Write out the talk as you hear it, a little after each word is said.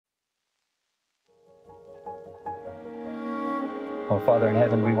Oh, Father in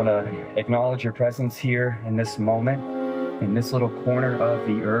heaven, we want to acknowledge your presence here in this moment, in this little corner of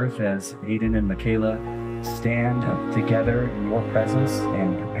the earth, as Aiden and Kayla stand together in your presence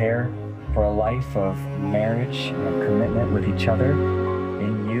and prepare for a life of marriage and commitment with each other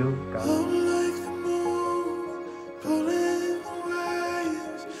in you, God.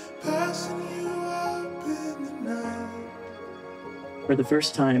 For the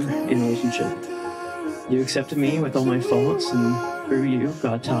first time in a relationship, you accepted me with all my faults, and through you,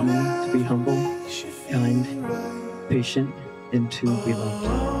 God taught me to be humble, kind, patient, and to be loved.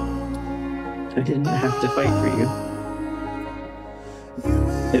 I didn't have to fight for you.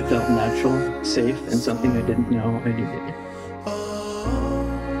 It felt natural, safe, and something I didn't know I needed.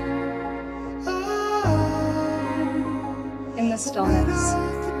 In the stillness.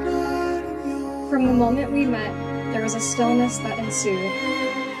 From the moment we met, there was a stillness that ensued,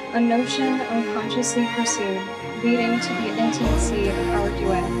 a notion unconsciously pursued, leading to the intimacy of our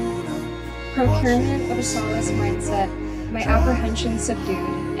duet. Procurement of a solace mindset, my apprehension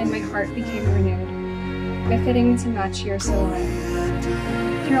subdued, and my heart became renewed, befitting to match your silhouette.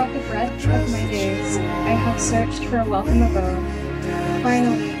 Throughout the breadth of my days, I have searched for a welcome abode.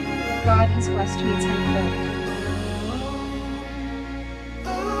 Finally, God has blessed me tenfold.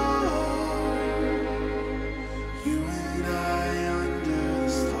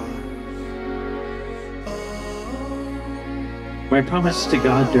 My promise to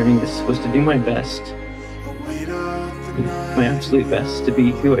God during this was to do my best, my absolute best, to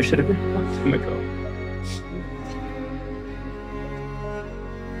be who I should have been a long time ago.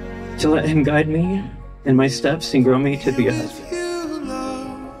 To let him guide me in my steps and grow me to be a husband.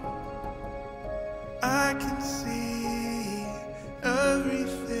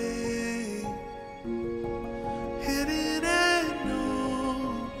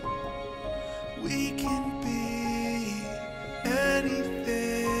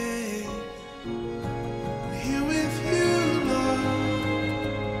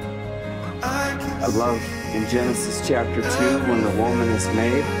 I love in Genesis chapter 2 when the woman is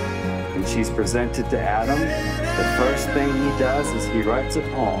made and she's presented to Adam, the first thing he does is he writes a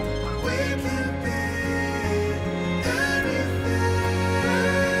poem.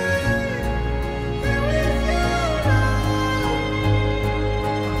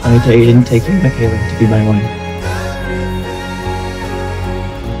 I, Aiden, taking Kayla to be my wife.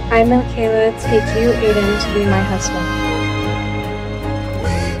 I, Kayla, take you, Aiden, to be my husband.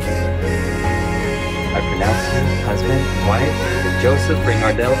 I pronounce you husband, wife, and Joseph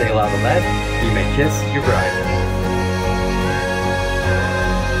Renardel de Lavalette. You may kiss your bride.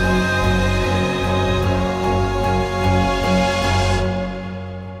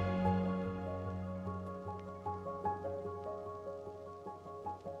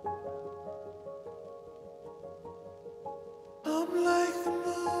 I'm like the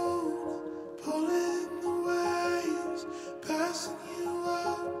moon, pulling the waves, passing you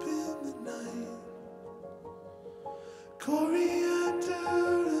up in the night. Coriander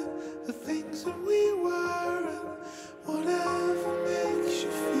and the things that we were, and whatever makes you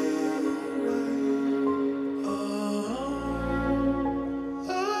feel right.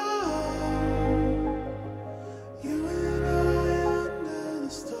 You and I under the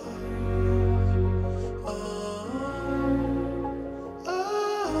stars.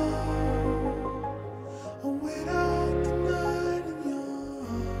 I'll wait out the night in your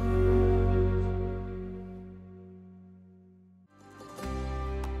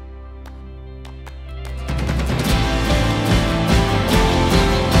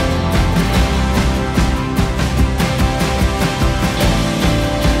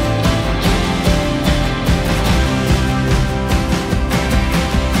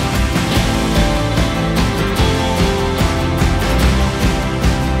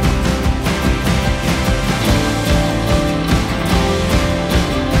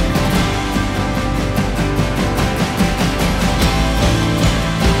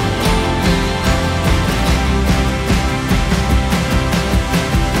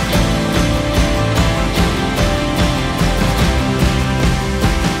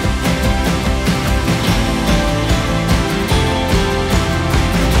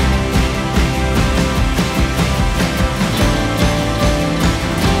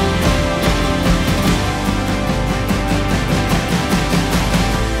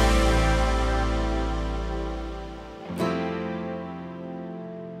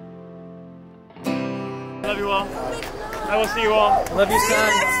Love you all. I will see you all. Love you,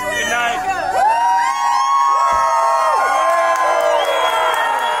 son. Good night.